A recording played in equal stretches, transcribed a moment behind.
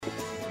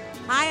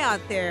Hi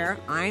out there,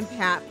 I'm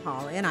Pat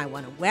Paula, and I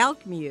want to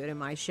welcome you to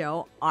my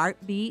show,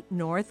 ArtBeat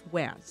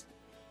Northwest.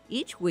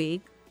 Each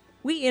week,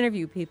 we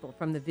interview people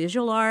from the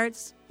visual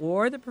arts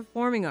or the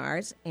performing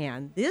arts,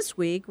 and this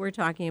week we're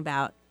talking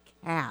about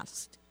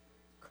CAST,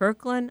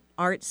 Kirkland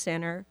Art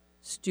Center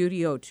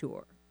Studio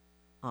Tour,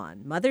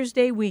 on Mother's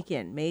Day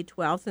weekend, May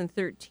 12th and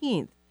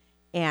 13th.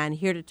 And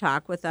here to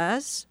talk with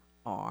us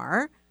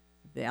are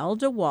Val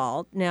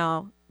DeWalt.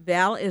 Now,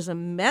 Val is a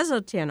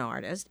mezzotint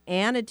artist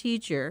and a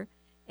teacher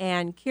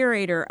and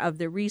curator of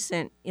the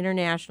recent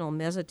International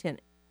Mezzotint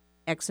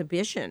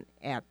exhibition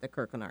at the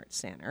Kirkland Art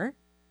Center.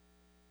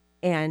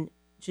 And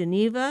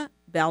Geneva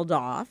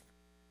Baldoff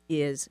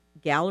is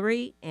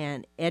gallery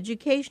and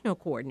educational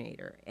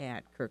coordinator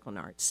at Kirkland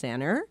Art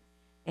Center.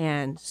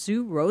 And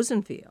Sue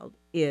Rosenfield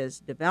is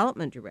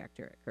development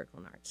director at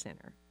Kirkland Art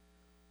Center.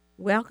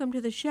 Welcome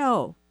to the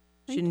show,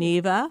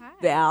 Geneva,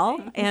 Val,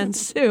 and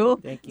Sue.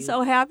 Thank you.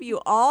 So happy you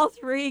all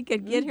three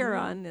could get here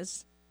on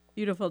this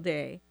beautiful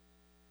day.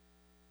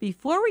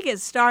 Before we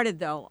get started,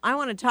 though, I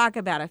want to talk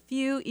about a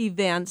few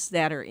events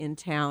that are in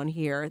town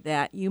here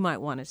that you might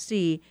want to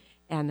see.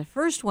 And the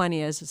first one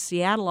is the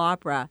Seattle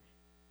Opera,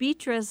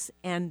 Beatrice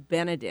and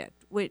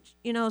Benedict, which,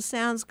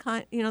 sounds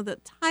the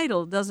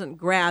title doesn't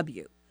grab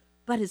you.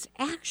 But it's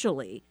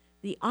actually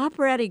the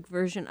operatic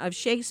version of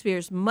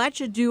Shakespeare's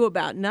Much Ado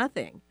About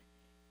Nothing.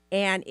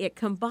 And it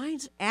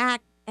combines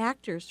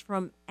actors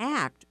from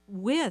ACT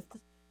with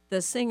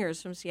the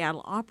singers from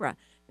Seattle Opera.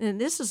 And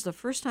this is the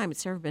first time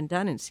it's ever been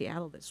done in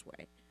Seattle this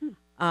way.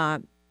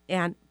 And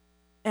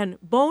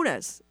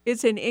bonus,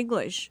 it's in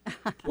English.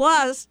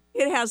 Plus,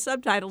 it has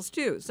subtitles,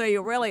 too, so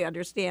you really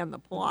understand the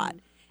plot.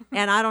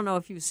 And I don't know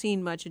if you've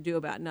seen Much Ado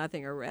About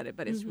Nothing or read it,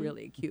 but it's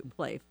really a cute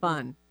play,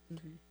 fun.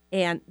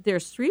 And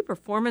there's 3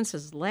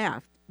 performances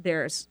left.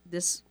 There's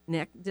this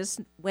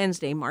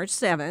Wednesday, March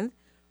 7th,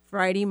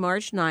 Friday,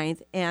 March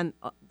 9th, and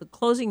the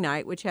closing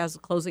night, which has the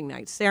closing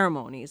night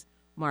ceremonies,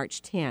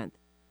 March 10th.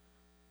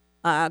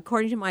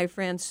 According to my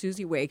friend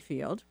Susie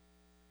Wakefield,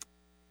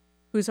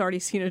 who's already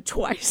seen it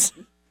twice,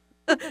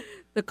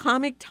 the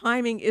comic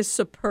timing is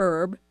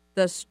superb.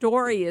 The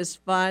story is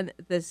fun.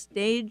 The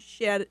stage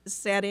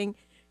setting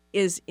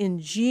is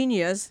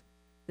ingenious.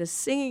 The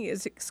singing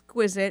is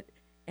exquisite.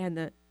 And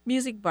the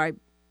music by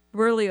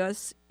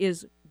Berlioz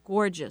is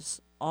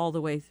gorgeous all the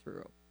way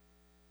through.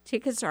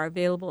 Tickets are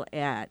available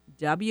at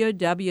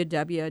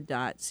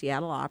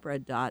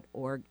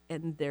www.seattleopera.org,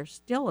 and they're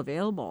still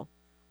available.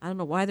 I don't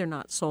know why they're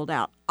not sold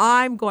out.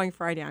 I'm going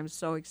Friday. I'm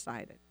so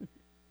excited.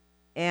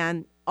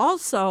 And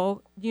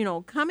also,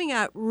 coming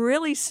up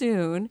really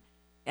soon,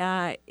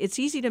 it's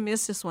easy to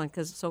miss this one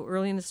because it's so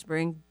early in the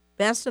spring.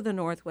 Best of the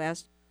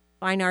Northwest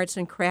Fine Arts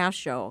and Crafts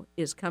Show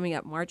is coming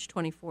up March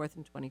 24th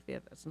and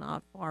 25th. It's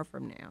not far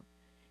from now.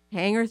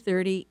 Hangar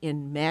 30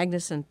 in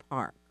Magnuson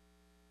Park.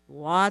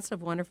 Lots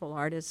of wonderful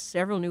artists,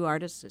 several new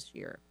artists this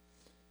year.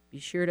 Be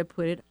sure to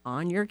put it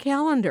on your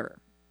calendar.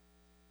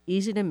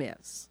 Easy to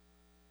miss.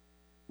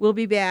 We'll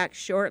be back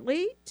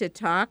shortly to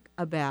talk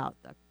about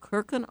the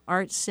Kirkland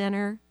Art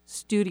Center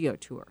Studio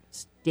Tour.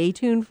 Stay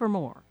tuned for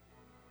more.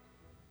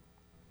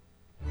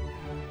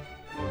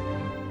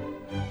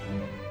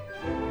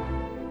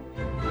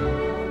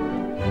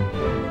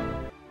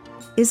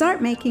 Is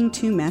art making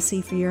too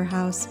messy for your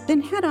house?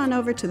 Then head on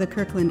over to the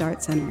Kirkland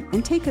Art Center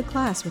and take a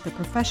class with a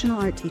professional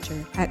art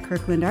teacher. At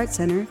Kirkland Art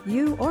Center,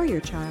 you or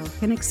your child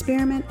can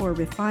experiment or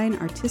refine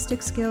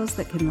artistic skills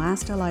that can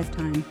last a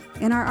lifetime.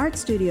 In our art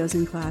studios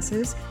and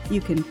classes,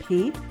 you can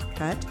paint,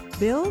 cut,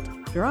 build,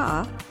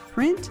 draw,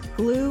 print,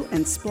 glue,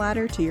 and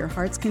splatter to your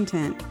heart's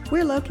content.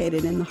 We're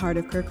located in the heart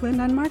of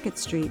Kirkland on Market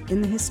Street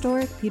in the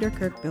historic Peter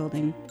Kirk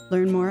building.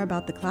 Learn more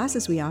about the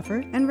classes we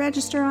offer and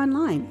register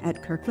online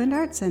at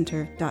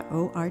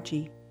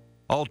kirklandartcenter.org.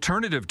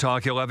 Alternative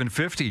Talk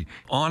 1150,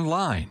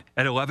 online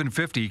at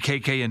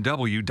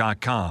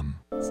 1150kknw.com.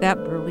 Is that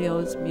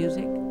Berlioz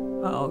music?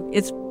 Oh,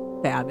 it's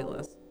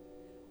fabulous.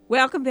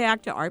 Welcome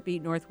back to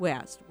ArtBeat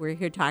Northwest. We're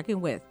here talking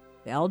with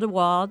Val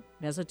DeWalt,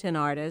 mezzotint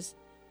artist,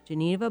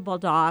 Geneva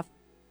Baldoff,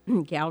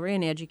 gallery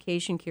and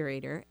education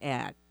curator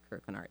at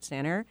Kirkland Art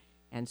Center,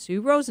 and Sue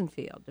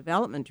Rosenfield,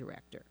 development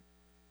director,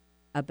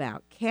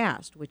 about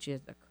CAST, which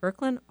is the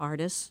Kirkland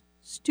Artists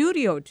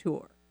Studio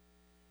Tour.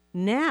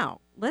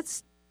 Now,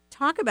 let's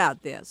talk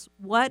about this.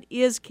 What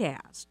is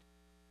CAST,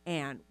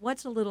 and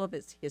what's a little of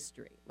its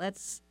history?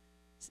 Let's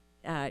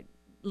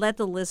let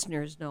the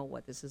listeners know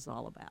what this is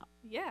all about.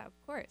 Yeah, of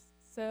course.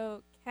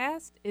 So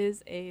CAST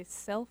is a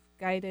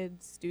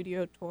self-guided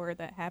studio tour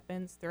that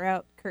happens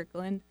throughout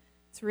Kirkland.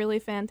 It's really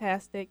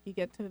fantastic. You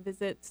get to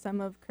visit some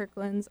of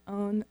Kirkland's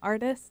own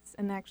artists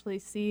and actually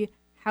see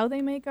how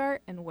they make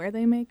art and where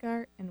they make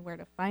art and where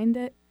to find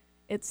it.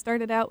 It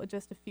started out with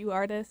just a few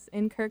artists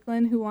in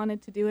Kirkland who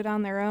wanted to do it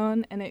on their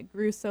own, and it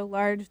grew so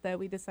large that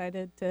we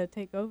decided to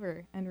take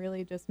over and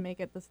really just make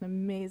it this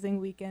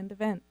amazing weekend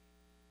event.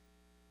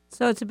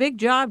 So it's a big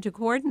job to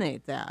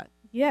coordinate that.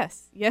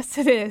 Yes,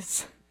 it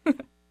is.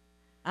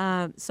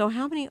 So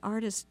how many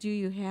artists do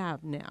you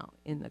have now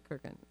in the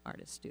Kirkland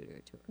Artist Studio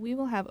Tour? We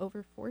will have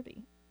over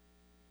 40.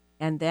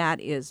 and that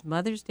is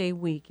Mother's Day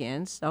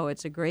weekend. So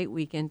it's a great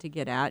weekend to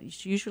get out.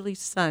 It's usually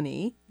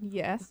sunny.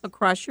 Yes. So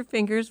cross your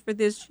fingers for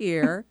this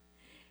year.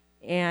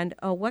 And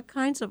what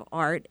kinds of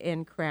art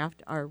and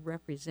craft are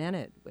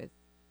represented with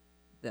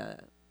the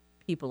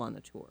people on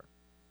the tour?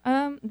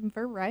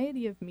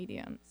 Variety of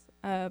mediums.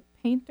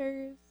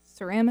 Painters,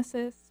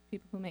 ceramicists,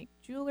 people who make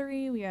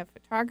jewelry. We have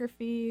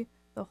photography,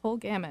 the whole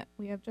gamut.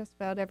 We have just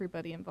about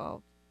everybody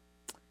involved.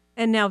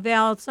 And now,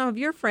 Val, some of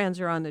your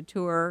friends are on the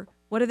tour.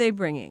 What are they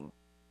bringing?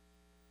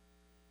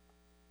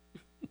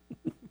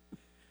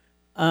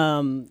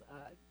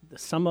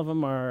 Some of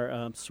them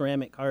are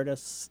ceramic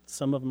artists,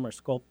 some of them are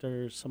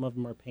sculptors, some of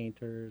them are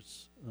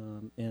painters,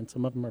 and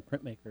some of them are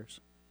printmakers.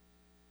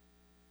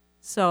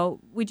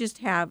 So we just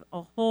have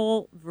a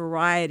whole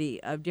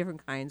variety of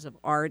different kinds of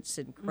arts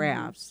and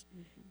crafts.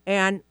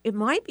 And it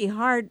might be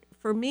hard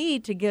for me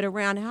to get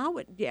around.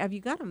 Have you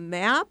got a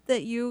map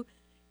that you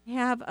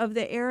have of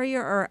the area,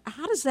 or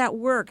how does that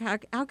work?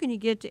 How can you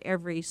get to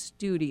every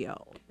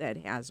studio that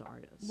has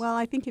artists? Well,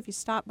 I think if you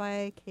stop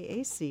by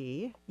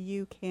KAC,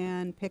 you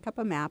can pick up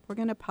a map. We're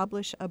going to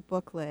publish a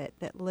booklet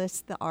that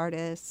lists the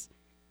artists,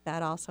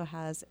 that also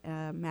has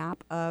a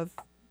map of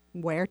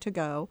where to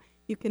go.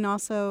 You can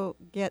also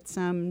get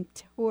some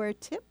tour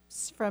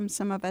tips from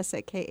some of us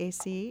at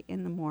KAC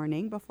in the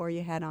morning before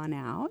you head on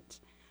out.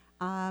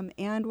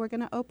 And we're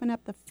going to open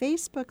up the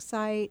Facebook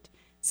site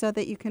so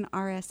that you can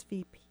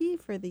RSVP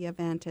for the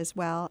event as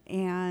well.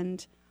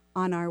 And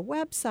on our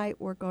website,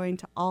 we're going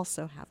to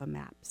also have a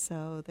map.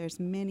 So there's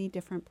many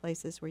different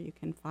places where you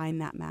can find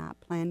that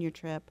map, plan your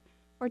trip,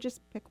 or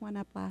just pick one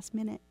up last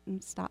minute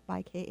and stop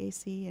by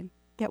KAC and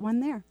get one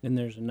there. And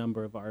there's a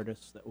number of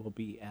artists that will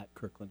be at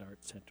Kirkland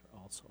Art Center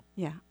also.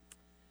 Yeah.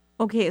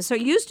 Okay, so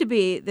it used to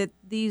be that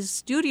these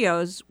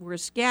studios were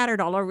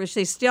scattered all over, which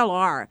they still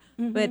are.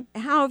 But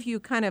how have you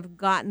kind of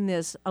gotten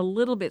this a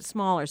little bit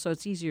smaller so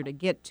it's easier to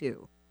get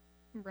to?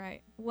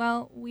 Right.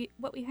 Well,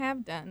 what we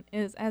have done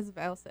is, as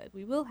Val said,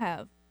 we will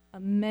have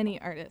many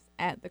artists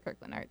at the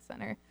Kirkland Art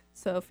Center.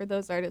 So for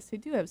those artists who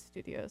do have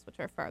studios, which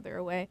are farther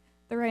away,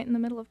 they're right in the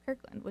middle of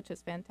Kirkland, which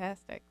is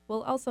fantastic.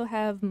 We'll also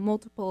have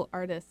multiple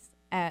artists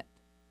at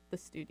the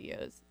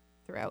studios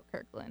throughout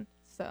Kirkland.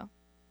 So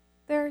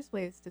there's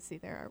ways to see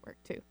their artwork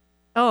too.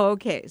 Oh,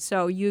 okay.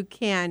 So you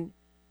can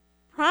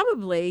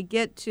probably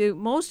get to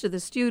most of the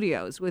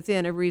studios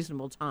within a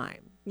reasonable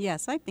time.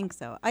 Yes, I think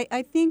so.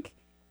 I think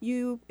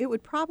it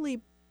would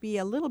probably be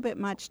a little bit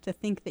much to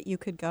think that you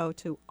could go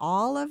to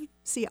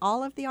see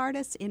all of the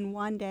artists in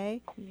one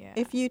day. Yeah.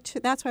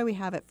 That's why we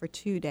have it for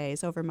 2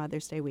 days over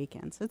Mother's Day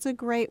weekend. So it's a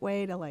great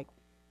way to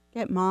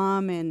get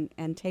mom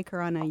and take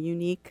her on a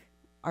unique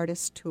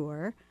artist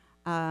tour.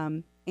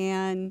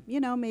 And,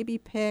 maybe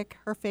pick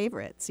her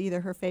favorites,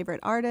 either her favorite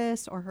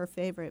artist or her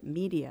favorite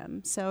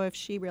medium. So if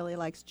she really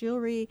likes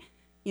jewelry,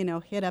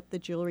 hit up the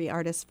jewelry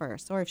artist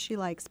first. Or if she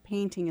likes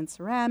painting and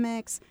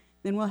ceramics,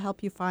 then we'll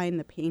help you find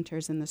the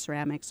painters and the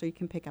ceramics so you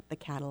can pick up the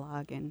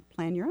catalog and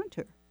plan your own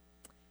tour.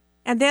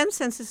 And then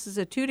since this is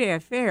a 2-day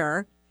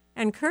affair,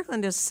 and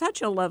Kirkland is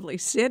such a lovely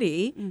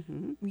city,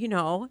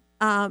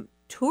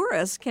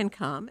 tourists can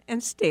come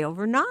and stay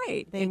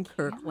overnight in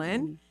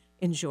Kirkland.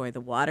 Enjoy the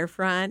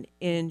waterfront,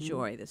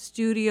 enjoy the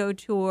studio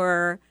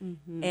tour,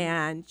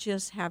 and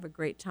just have a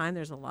great time.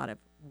 There's a lot of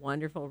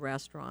wonderful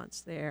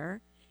restaurants there.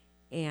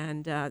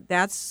 And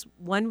that's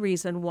one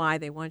reason why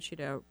they want you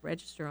to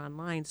register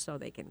online so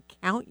they can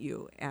count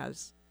you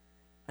as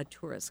a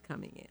tourist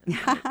coming in.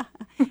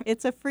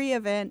 It's a free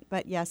event,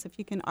 but yes, if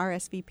you can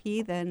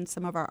RSVP, then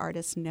some of our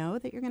artists know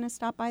that you're going to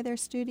stop by their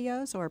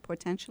studios or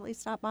potentially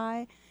stop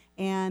by,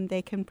 and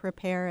they can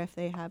prepare if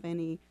they have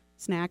any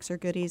snacks or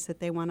goodies that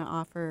they want to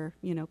offer,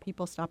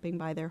 people stopping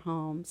by their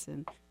homes,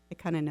 and they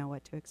kind of know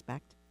what to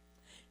expect.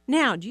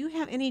 Now, do you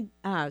have any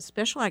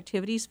special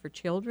activities for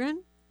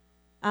children?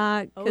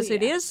 Because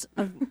it is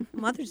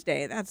Mother's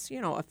Day. That's,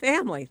 a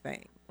family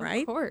thing,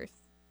 right? Of course.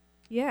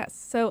 Yes.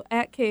 So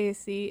at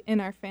KAC,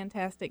 in our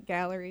fantastic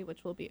gallery,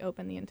 which will be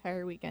open the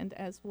entire weekend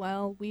as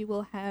well, we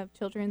will have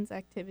children's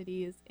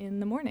activities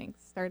in the morning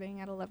starting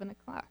at 11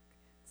 o'clock.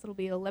 So it'll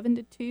be 11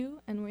 to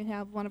 2, and we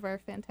have one of our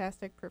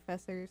fantastic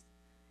professors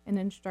and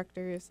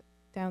instructors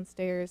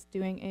downstairs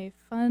doing a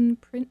fun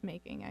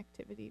printmaking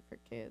activity for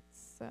kids.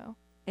 So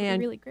it'll be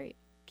really great.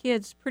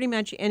 Kids pretty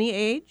much any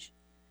age?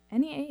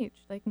 Any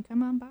age. They can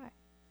come on by.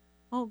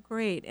 Oh,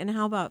 great. And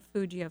how about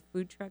food? Do you have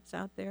food trucks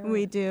out there?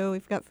 We do.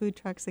 We've got food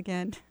trucks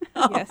again.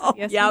 Yes,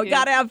 yeah, we we do.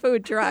 got to have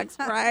food trucks,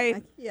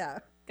 right? Yeah.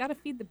 Got to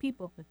feed the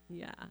people.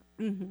 Yeah.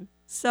 Mm-hmm.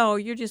 So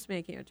you're just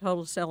making a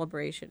total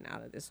celebration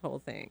out of this whole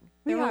thing.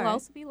 There will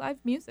also be live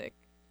music.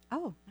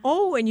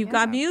 Oh, and you've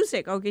got Yeah.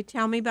 music. Okay,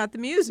 tell me about the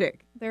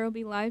music. There will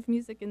be live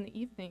music in the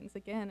evenings,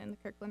 again, in the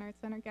Kirkland Art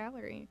Center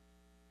Gallery.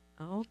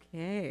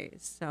 Okay,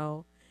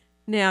 so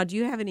now do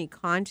you have any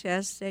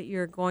contests that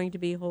you're going to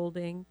be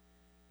holding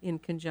in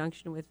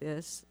conjunction with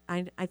this?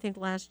 I think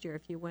last year,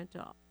 if you went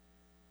to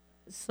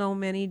so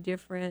many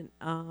different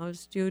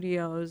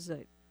studios,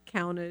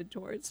 counted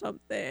towards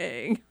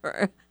something.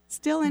 Or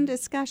Still in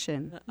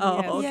discussion.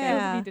 oh, yes, okay.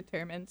 Yeah. to be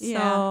determined.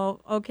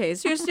 So okay,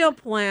 so you're still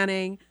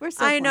planning. We're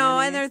still I know,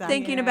 planning, and they're exactly.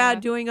 thinking Yeah.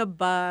 about doing a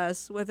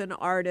bus with an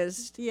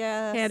artist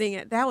Yes. heading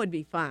it. That would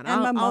be fun.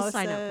 And I'll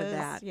sign up for mimosas,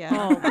 that. yeah.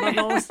 Oh,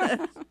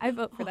 mimosas. I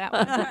vote for that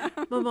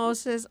one.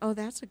 Mimosas. Oh,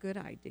 that's a good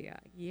idea.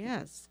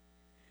 Yes.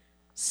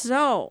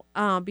 So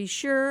be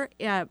sure,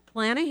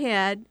 plan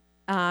ahead.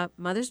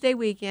 Mother's Day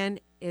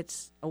weekend,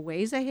 it's a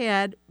ways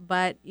ahead,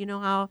 but you know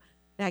how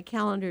that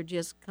calendar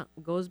just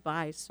goes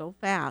by so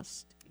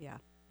fast Yeah.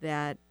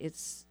 that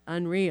it's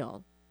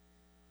unreal.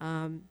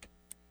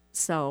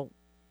 So,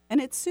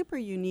 And it's super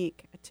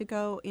unique to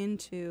go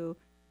into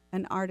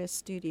an artist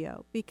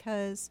studio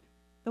because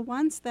the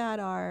ones that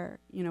are,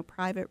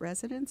 private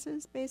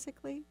residences,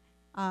 basically,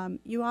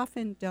 you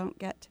often don't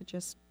get to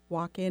just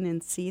walk in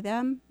and see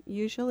them.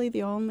 Usually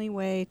the only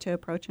way to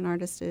approach an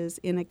artist is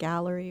in a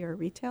gallery or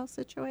retail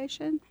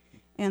situation.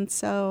 And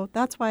so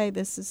that's why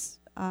this is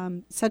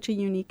such a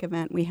unique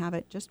event. We have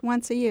it just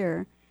once a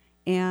year.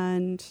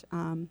 And,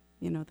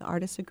 the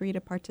artists agree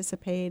to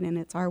participate, and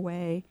it's our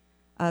way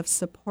of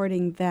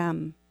supporting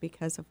them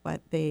because of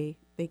what they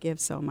give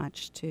so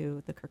much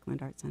to the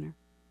Kirkland Art Center.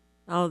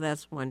 oh,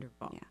 that's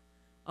wonderful. Yeah.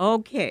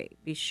 Okay,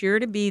 be sure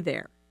to be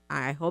there.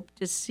 I hope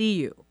to see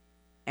you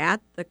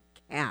at the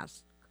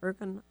CAST,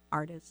 Kirkland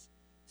Artists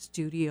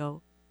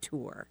Studio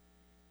Tour.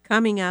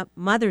 Coming up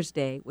Mother's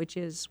Day, which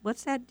is,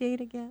 what's that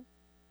date again?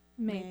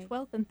 May May.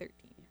 12th and 13th.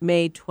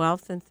 May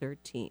 12th and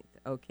 13th.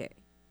 Okay.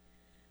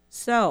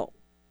 So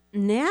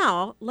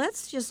now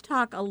let's just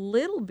talk a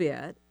little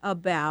bit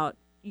about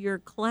your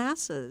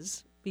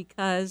classes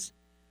because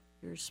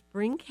your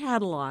spring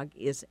catalog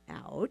is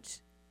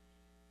out.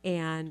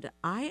 And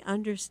I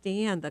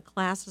understand the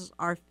classes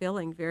are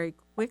filling very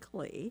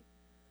quickly,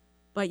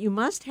 but you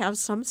must have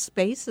some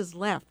spaces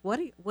left. What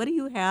do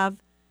you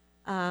have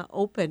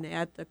open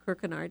at the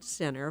Kirkland Arts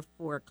Center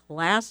for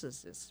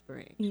classes this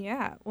spring?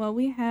 Yeah, well,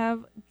 we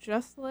have,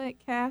 just like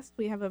CAST,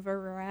 we have a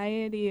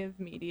variety of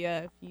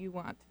media if you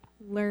want to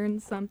learn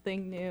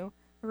something new.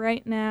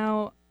 Right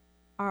now,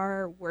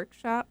 our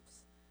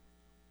workshops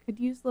could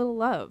use a little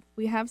love.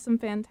 We have some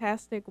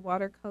fantastic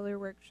watercolor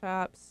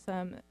workshops,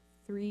 some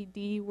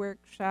 3D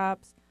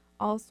workshops,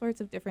 all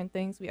sorts of different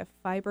things. We have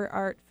fiber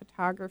art,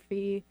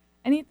 photography,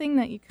 anything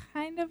that you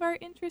kind of are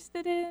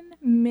interested in.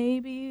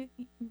 Maybe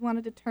you want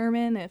to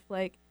determine if,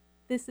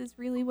 this is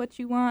really what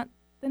you want,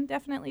 then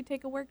definitely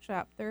take a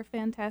workshop. They're a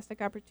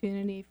fantastic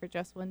opportunity for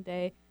just one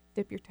day.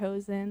 Dip your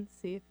toes in,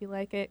 see if you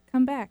like it,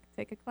 come back,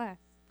 take a class.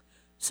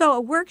 So a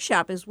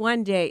workshop is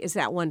one day. Is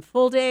that one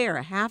full day or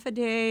a half a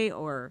day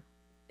or?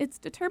 It's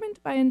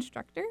determined by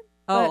instructor.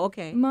 Oh, but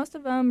okay. Most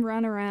of them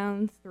run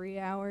around 3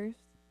 hours.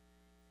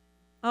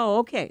 Oh,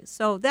 okay.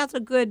 So that's a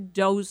good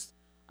dose,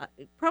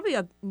 probably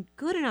a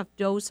good enough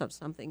dose of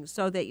something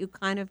so that you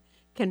kind of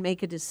can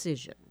make a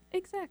decision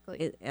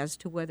Exactly. as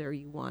to whether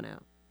you want to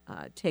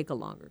take a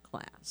longer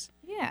class.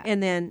 Yeah.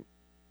 And then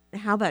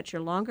how about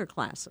your longer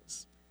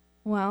classes?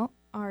 Well,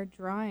 our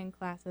drawing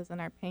classes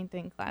and our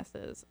painting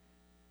classes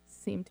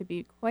seem to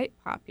be quite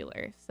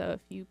popular. So if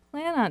you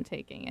plan on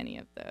taking any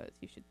of those,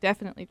 you should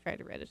definitely try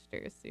to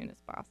register as soon as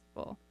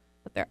possible.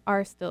 But there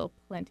are still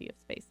plenty of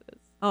spaces.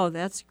 Oh,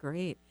 that's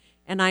great.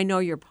 And I know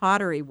your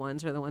pottery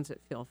ones are the ones that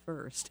fill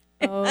first.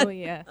 Oh,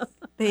 yes.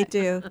 They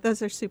do.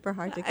 Those are super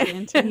hard to get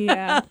into.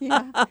 Yeah.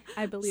 Yeah.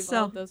 I believe So-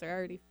 all of those are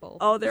already full.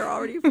 Oh, they're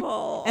already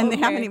full. And they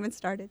haven't Okay. even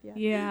started yet.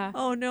 Yeah.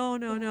 Oh,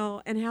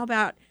 no. And how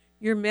about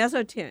your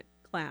mezzotint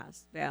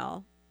class,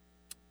 Val?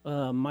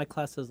 My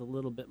class is a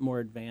little bit more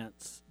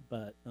advanced,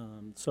 but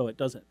so it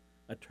doesn't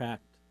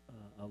attract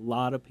a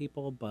lot of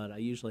people, but I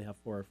usually have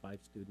 4 or 5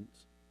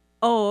 students.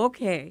 Oh,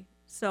 okay.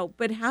 So,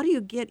 but how do you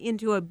get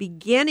into a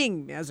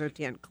beginning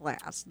mezzotint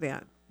class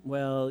then?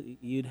 Well,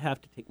 you'd have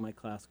to take my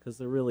class because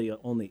there really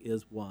only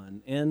is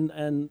one,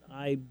 and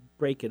I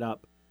break it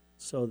up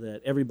so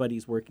that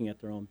everybody's working at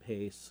their own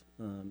pace,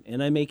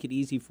 and I make it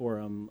easy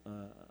for them.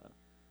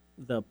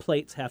 The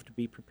plates have to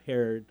be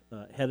prepared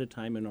ahead of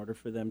time in order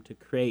for them to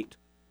create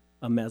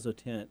a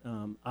mezzotint.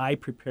 I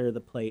prepare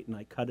the plate and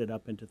I cut it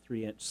up into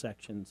 3-inch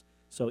sections,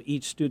 so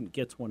each student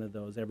gets one of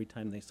those every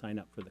time they sign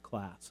up for the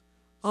class.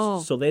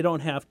 Oh. So they don't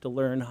have to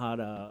learn how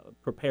to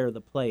prepare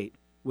the plate,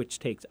 which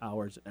takes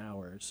hours and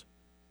hours.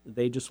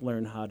 They just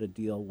learn how to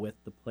deal with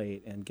the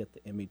plate and get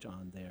the image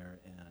on there,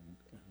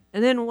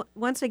 And then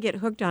once they get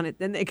hooked on it,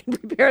 then they can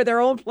prepare their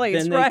own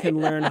plates, then they right? can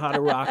learn how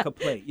to rock a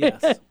plate.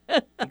 Yes,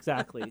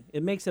 exactly.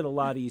 It makes it a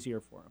lot easier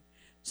for them.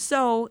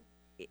 So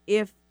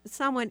if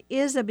someone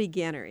is a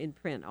beginner in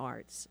print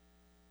arts,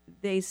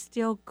 they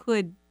still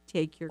could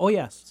take your Oh,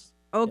 yes.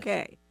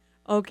 Okay.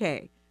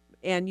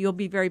 And you'll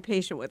be very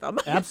patient with them.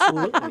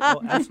 Absolutely.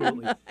 Oh,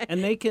 absolutely.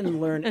 And they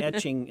can learn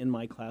etching in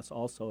my class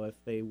also if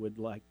they would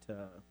like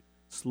to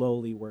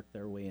slowly work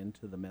their way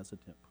into the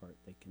mezzotint part.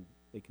 They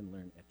can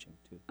learn etching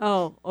too.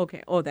 Oh,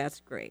 okay. Oh, that's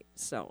great.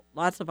 So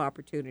lots of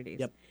opportunities.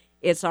 Yep.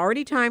 It's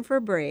already time for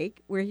a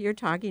break. We're here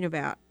talking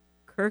about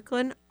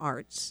Kirkland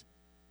Arts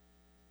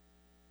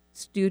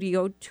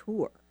Studio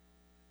Tour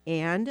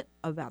and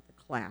about the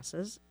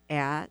classes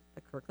at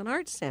the Kirkland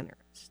Arts Center.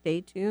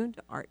 Stay tuned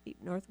to ArtBeat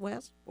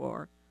Northwest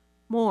for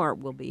more.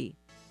 We'll be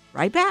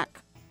right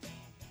back.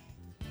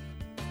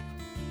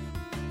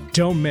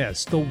 Don't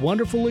miss the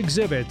wonderful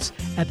exhibits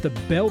at the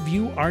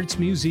Bellevue Arts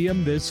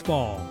Museum this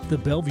fall. The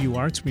Bellevue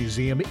Arts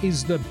Museum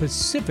is the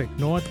Pacific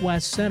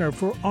Northwest Center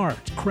for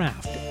Art,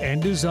 Craft,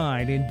 and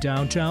Design in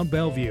downtown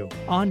Bellevue.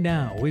 On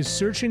now is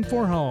Searching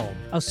for Home,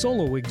 a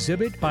solo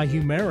exhibit by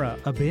Humera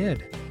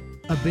Abid.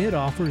 Abid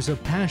offers a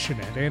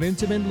passionate and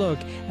intimate look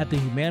at the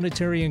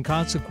humanitarian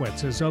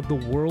consequences of the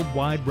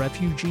worldwide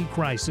refugee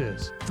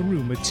crisis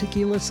through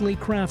meticulously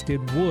crafted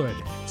wood,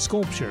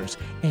 sculptures,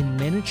 and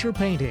miniature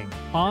painting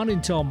on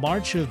until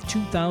March of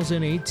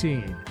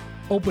 2018.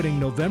 Opening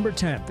November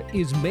 10th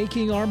is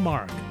Making Our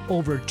Mark.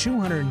 Over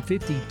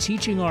 250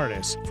 teaching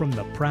artists from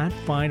the Pratt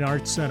Fine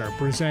Arts Center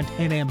present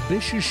an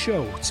ambitious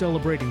show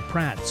celebrating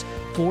Pratt's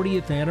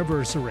 40th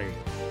anniversary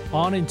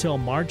on until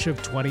March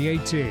of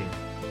 2018.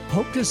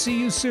 Hope to see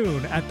you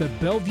soon at the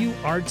Bellevue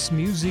Arts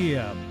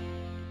Museum.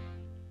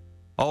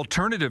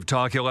 Alternative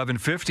Talk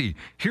 1150,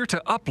 here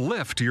to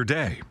uplift your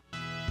day.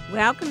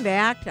 Welcome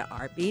back to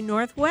ArtBeat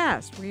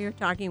Northwest. We are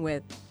talking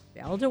with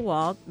Belle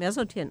DeWalt,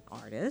 mezzotint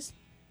artist,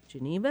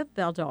 Geneva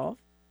Beldolf,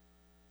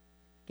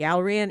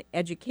 gallery and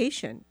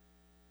education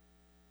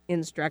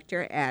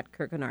instructor at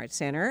Kirkland Arts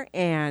Center,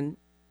 and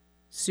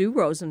Sue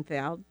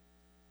Rosenfeld,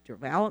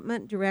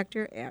 development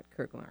director at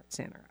Kirkland Arts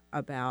Center,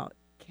 about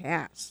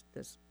CAST,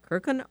 this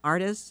Kirkland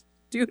Artist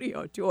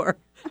Studio Tour.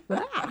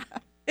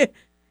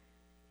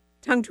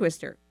 Tongue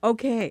twister.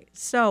 Okay,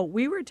 so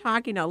we were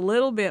talking a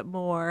little bit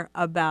more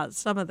about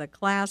some of the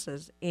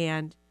classes,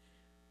 and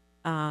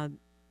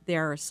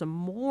there are some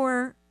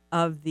more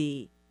of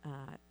the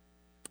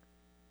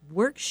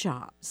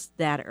workshops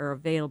that are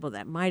available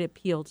that might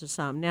appeal to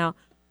some. Now,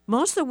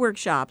 most of the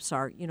workshops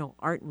are,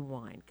 art and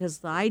wine, because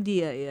the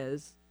idea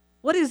is,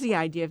 what is the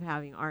idea of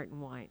having art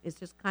and wine? It's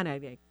just kind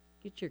of like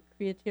get your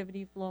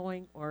creativity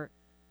flowing, or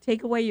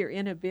take away your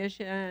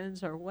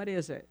inhibitions, or what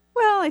is it?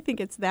 Well, I think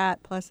it's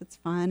that, plus it's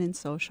fun and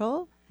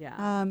social. Yeah.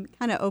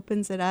 Kind of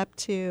opens it up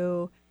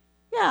to,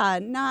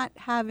 not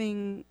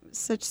having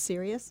such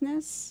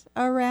seriousness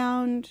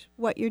around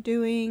what you're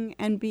doing,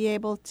 and be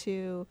able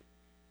to,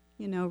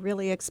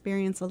 really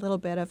experience a little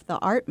bit of the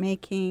art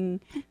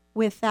making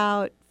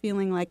without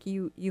feeling like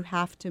you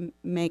have to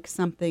make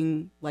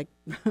something like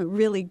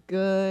really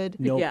good.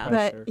 No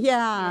pressure. But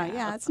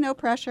yeah, it's no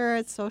pressure.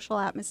 It's social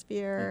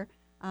atmosphere.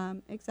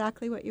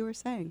 Exactly what you were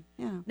saying.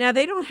 Yeah. Now,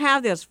 they don't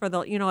have this for the,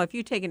 if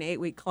you take an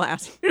 8-week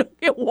class, you don't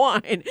get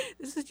wine.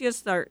 This is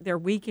just their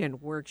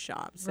weekend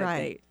workshops.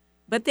 Right.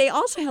 But they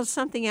also have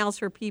something else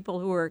for people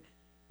who are,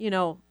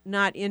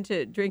 not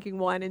into drinking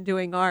wine and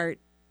doing art.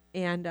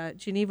 And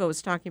Geneva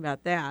was talking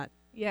about that.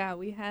 Yeah,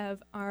 we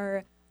have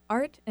our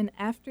art and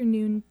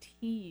afternoon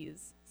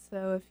teas.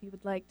 So if you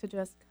would like to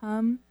just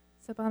come,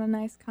 sip on a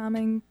nice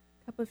calming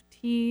cup of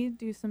tea,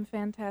 do some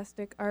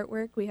fantastic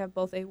artwork. We have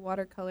both a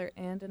watercolor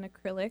and an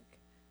acrylic.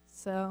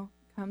 So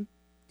come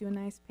do a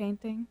nice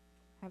painting,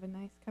 have a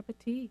nice cup of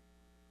tea.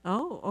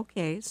 Oh,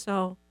 okay.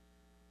 So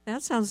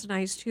that sounds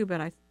nice too,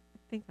 but I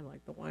think I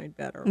like the wine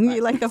better.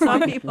 You like the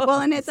Some wine? people,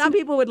 Well, and some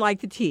people would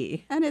like the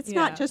tea. And it's Yeah.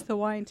 not just the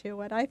wine, too.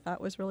 What I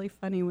thought was really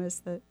funny was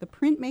the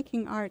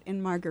printmaking art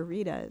in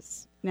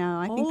margaritas.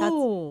 Now, I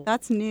think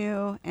that's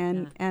new,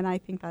 and I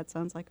think that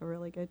sounds like a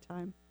really good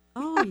time.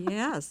 Oh,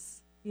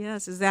 yes.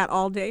 Yes. Is that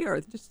all day or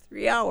just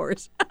 3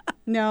 hours?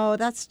 No,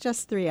 that's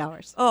just 3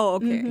 hours. Oh,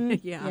 okay. Mhm.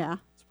 Yeah. Yeah.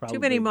 It's probably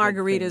Too many a good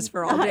margaritas thing.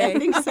 for all day. I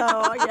think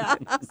so, yeah.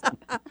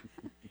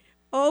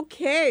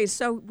 Okay,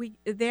 so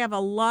they have a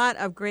lot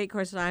of great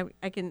courses.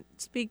 I can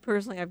speak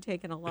personally. I've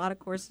taken a lot of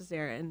courses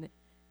there, and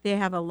they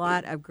have a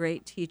lot of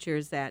great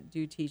teachers that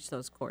do teach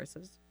those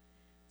courses.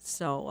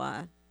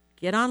 So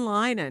get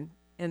online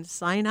and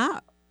sign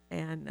up,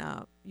 and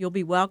you'll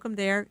be welcome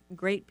there.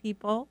 Great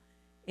people,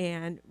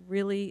 and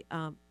really,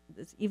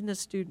 even the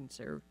students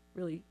are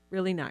really,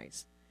 really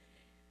nice.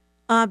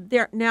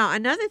 Now,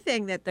 another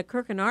thing that the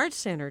Kirkland Arts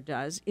Center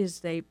does is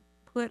they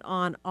put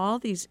on all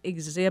these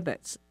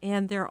exhibits,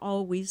 and they're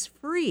always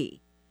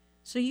free.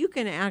 So you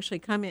can actually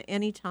come in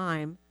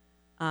anytime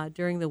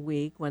during the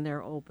week when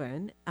they're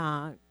open,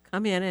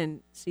 come in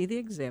and see the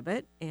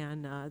exhibit,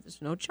 and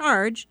there's no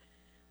charge.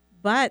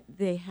 But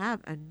they have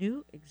a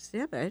new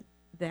exhibit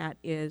that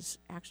is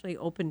actually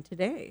open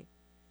today.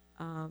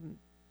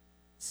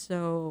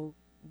 So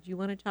do you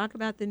want to talk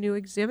about the new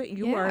exhibit?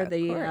 You Yeah, are of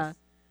course.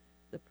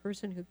 The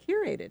person who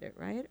curated it,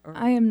 right? Or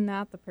I am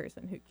not the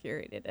person who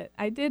curated it.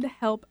 I did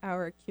help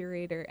our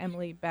curator,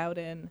 Emily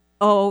Bowden,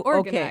 okay.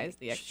 organize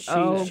the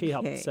exhibition. She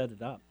helped Okay. set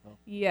it up. Oh.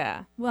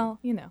 Yeah. Well,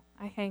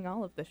 I hang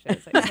all of the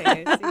shows at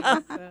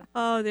KAC. So.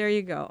 Oh, there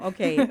you go.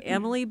 Okay,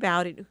 Emily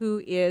Bowden,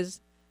 who is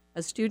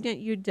a student at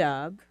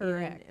UW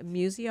Correct. in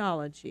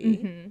museology.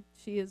 Mm-hmm.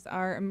 She is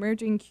our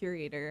emerging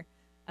curator.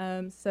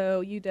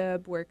 So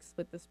UW works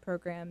with this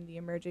program, the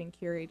Emerging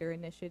Curator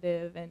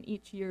Initiative, and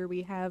each year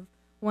we have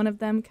one of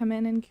them come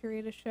in and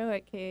curate a show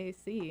at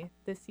KAC.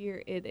 This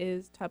year it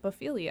is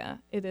Topophilia.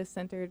 It is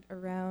centered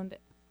around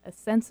a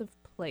sense of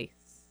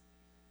place.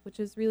 which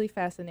is really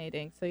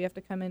fascinating. So you have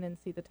to come in and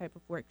see the type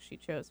of work she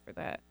chose for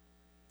that.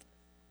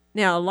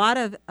 Now, a lot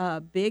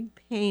of big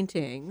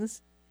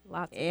paintings.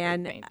 Lots of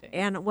And big paintings.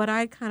 and what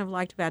I kind of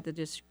liked about the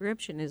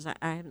description is I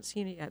haven't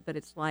seen it yet, but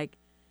it's like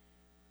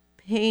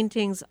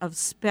paintings of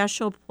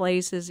special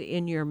places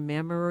in your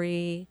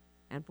memory.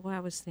 And boy, I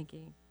was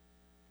thinking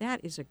that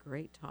is a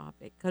great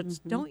topic because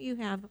don't you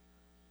have,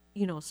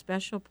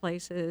 special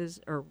places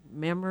or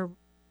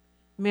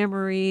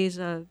memories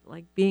of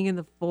like being in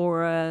the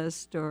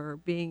forest or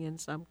being in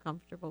some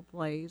comfortable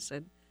place?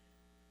 And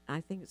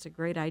I think it's a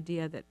great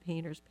idea that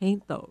painters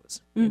paint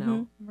those,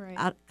 Right.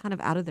 kind of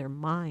out of their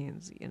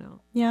minds,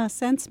 Yeah,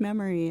 sense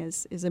memory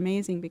is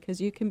amazing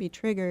because you can be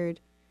triggered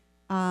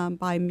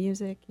by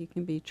music, you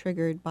can be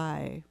triggered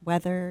by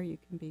weather, you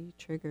can be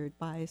triggered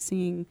by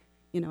seeing,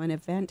 an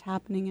event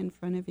happening in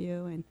front of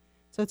you. And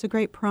so it's a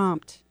great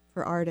prompt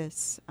for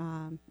artists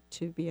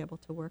to be able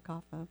to work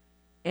off of.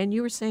 And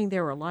you were saying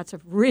there were lots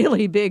of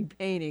really big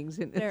paintings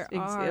in this There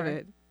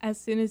exhibit. are. As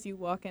soon as you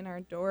walk in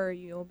our door,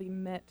 you'll be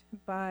met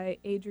by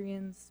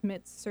Adrian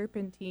Smith's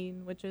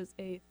Serpentine, which is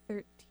a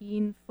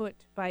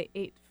 13-foot by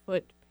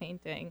 8-foot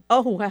painting.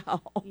 Oh,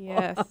 wow.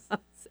 Yes.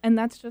 And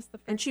that's just the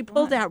first And she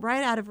pulled one. that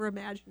right out of her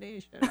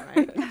imagination,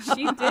 right?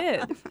 She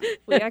did.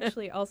 We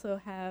actually also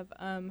have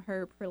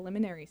her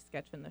preliminary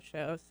sketch in the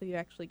show, so you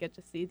actually get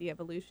to see the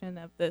evolution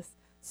of this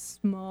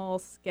small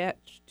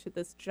sketch to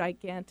this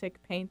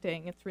gigantic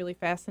painting. It's really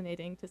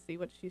fascinating to see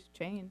what she's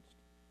changed.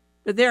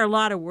 But there are a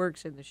lot of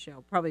works in the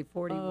show, probably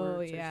 40 Oh,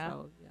 works yeah. or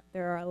so. Yeah.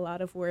 There are a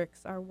lot of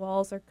works. Our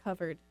walls are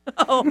covered.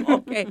 Oh,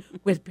 okay.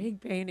 With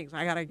big paintings.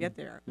 I got to get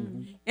there.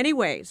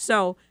 Anyway,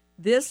 so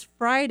this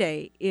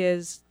Friday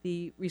is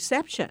the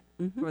reception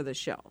for the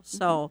show.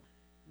 So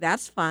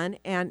that's fun.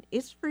 And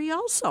it's free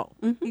also.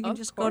 You can Of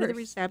just go to the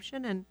course.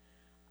 reception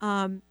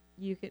and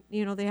you can,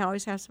 they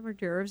always have some hors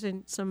d'oeuvres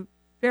and some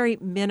very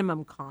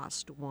minimum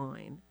cost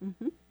wine.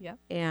 Yep.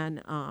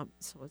 And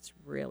so it's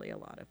really a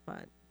lot of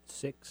fun.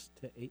 6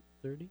 to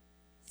 8:30?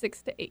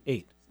 6 to 8.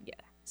 8. Yeah.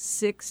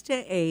 6 to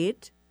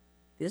 8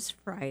 this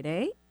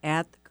Friday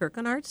at the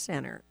Kirkland Arts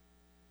Center.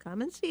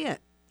 Come and see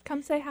it.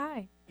 Come say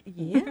hi.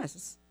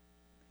 Yes.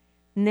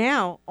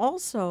 Now,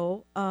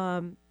 also,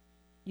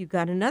 you've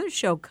got another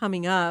show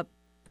coming up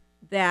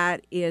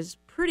that is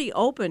pretty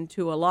open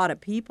to a lot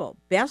of people.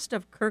 Best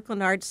of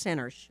Kirkland Arts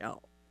Center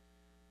show.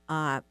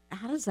 How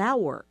does that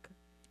work?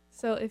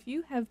 So if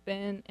you have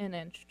been an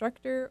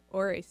instructor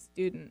or a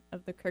student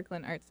of the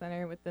Kirkland Arts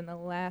Center within the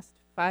last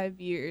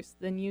 5 years,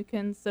 then you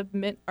can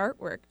submit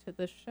artwork to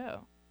this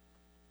show.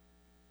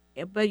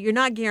 But you're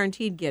not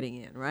guaranteed getting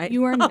in, right?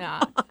 You are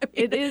not.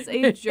 It is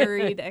a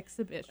juried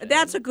exhibition.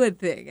 That's a good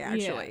thing,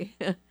 actually.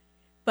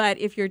 But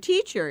if you're a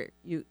teacher,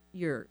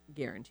 you're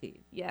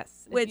guaranteed.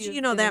 Yes. if Which,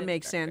 you've been that an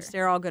makes sense. instructor.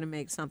 They're all going to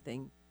make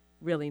something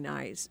really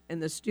nice. And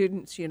the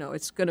students,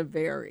 it's going to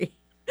vary.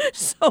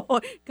 So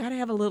got to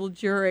have a little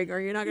juring or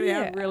you're not going to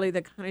have Yeah. really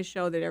the kind of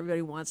show that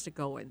everybody wants to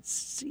go and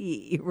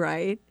see,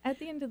 right? At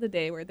the end of the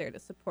day, we're there to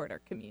support our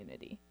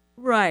community.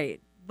 Right.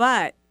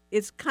 But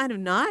it's kind of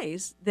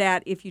nice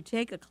that if you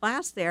take a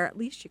class there, at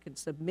least you can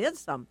submit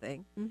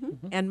something.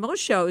 And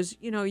most shows,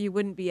 you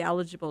wouldn't be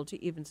eligible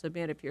to even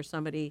submit if you're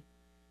somebody,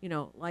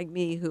 like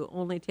me who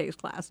only takes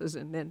classes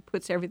and then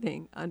puts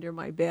everything under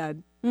my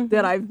bed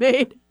that I've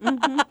made.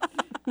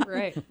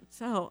 Right.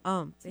 So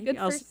It's a good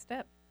first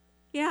step.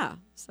 yeah,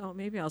 so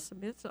maybe I'll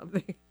submit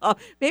something.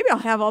 Maybe I'll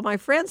have all my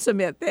friends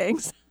submit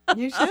things.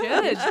 You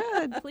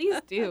should.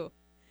 Please do.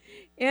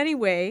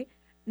 Anyway,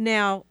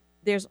 now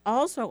there's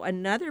also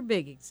another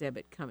big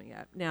exhibit coming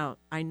up. Now,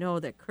 I know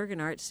that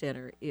Kirkland Arts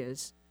Center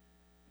is,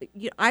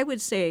 I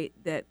would say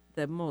that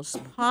the most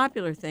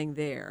popular thing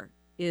there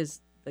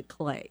is the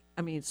clay.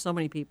 I mean, so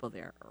many people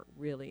there are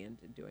really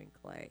into doing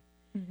clay.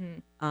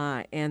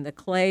 And the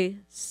Clay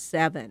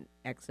 7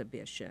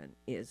 exhibition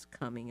is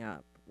coming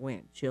up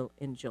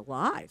in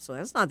July, so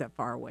that's not that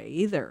far away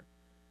either.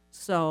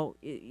 So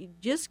you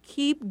just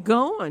keep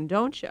going,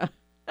 don't you?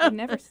 We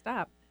never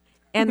stop.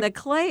 And the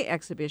clay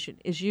exhibition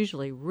is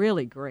usually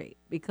really great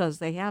because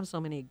they have so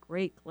many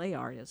great clay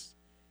artists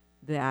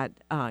that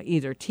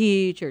either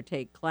teach or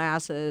take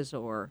classes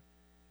or,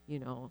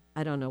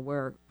 I don't know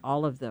where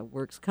all of the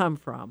works come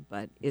from,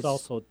 but It's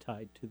also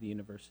tied to the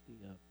University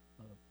of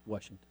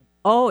Washington.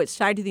 Oh, it's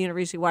tied to the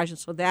University of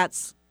Washington,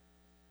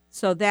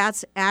 so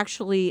that's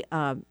actually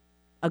a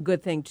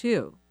good thing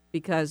too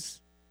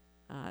because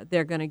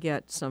they're going to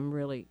get some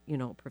really,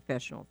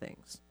 professional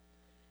things.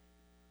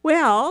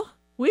 Well,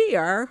 we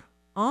are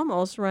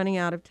almost running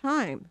out of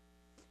time.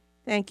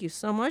 Thank you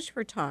so much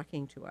for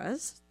talking to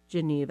us,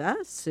 Geneva,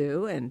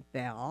 Sue, and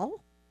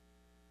Belle.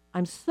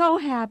 I'm so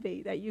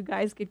happy that you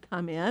guys could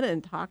come in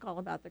and talk all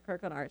about the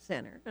Kirkland Arts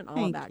Center and all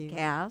Thank about you.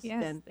 CAST.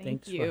 Yes, And thank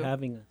Thanks you. for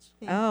having us.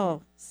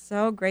 oh,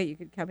 so great you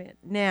could come in.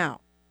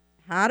 Now,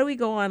 how do we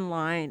go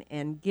online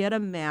and get a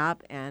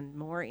map and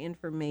more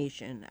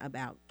information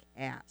about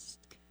CAST?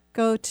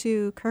 Go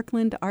to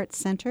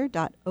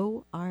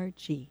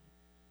kirklandartscenter.org.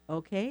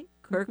 Okay,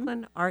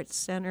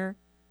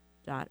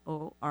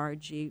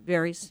 kirklandartscenter.org.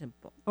 Very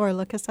simple. Or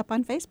look us up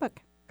on Facebook,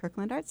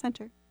 Kirkland Arts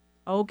Center.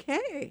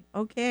 Okay.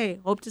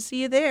 Hope to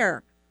see you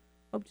there.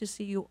 Hope to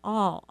see you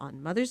all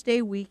on Mother's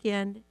Day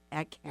weekend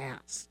at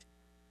Cast.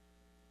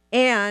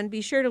 And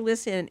be sure to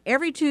listen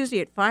every Tuesday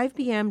at 5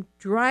 p.m.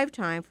 drive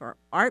time for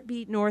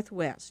ArtBeat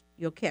Northwest.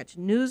 You'll catch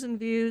news and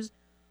views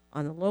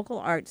on the local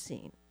art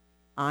scene.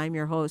 I'm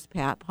your host,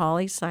 Pat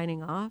Pauley,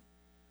 signing off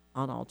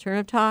on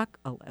Alternative Talk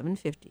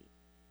 1150.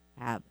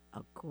 Have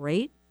a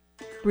great,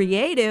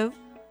 creative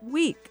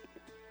week.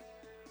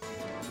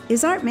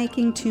 Is art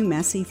making too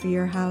messy for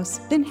your house?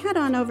 Then head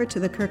on over to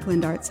the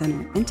Kirkland Art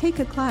Center and take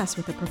a class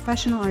with a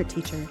professional art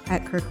teacher.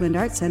 At Kirkland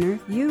Art Center,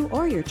 you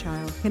or your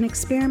child can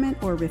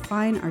experiment or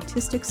refine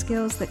artistic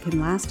skills that can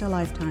last a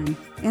lifetime.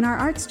 In our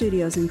art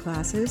studios and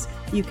classes,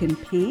 you can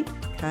paint,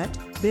 cut,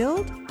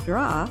 build,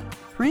 draw,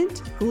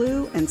 print,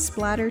 glue, and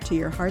splatter to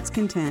your heart's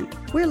content.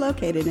 We're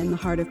located in the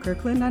heart of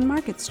Kirkland on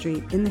Market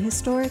Street in the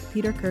historic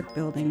Peter Kirk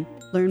building.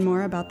 Learn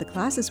more about the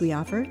classes we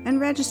offer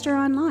and register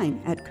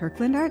online at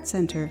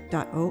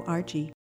kirklandartcenter.org.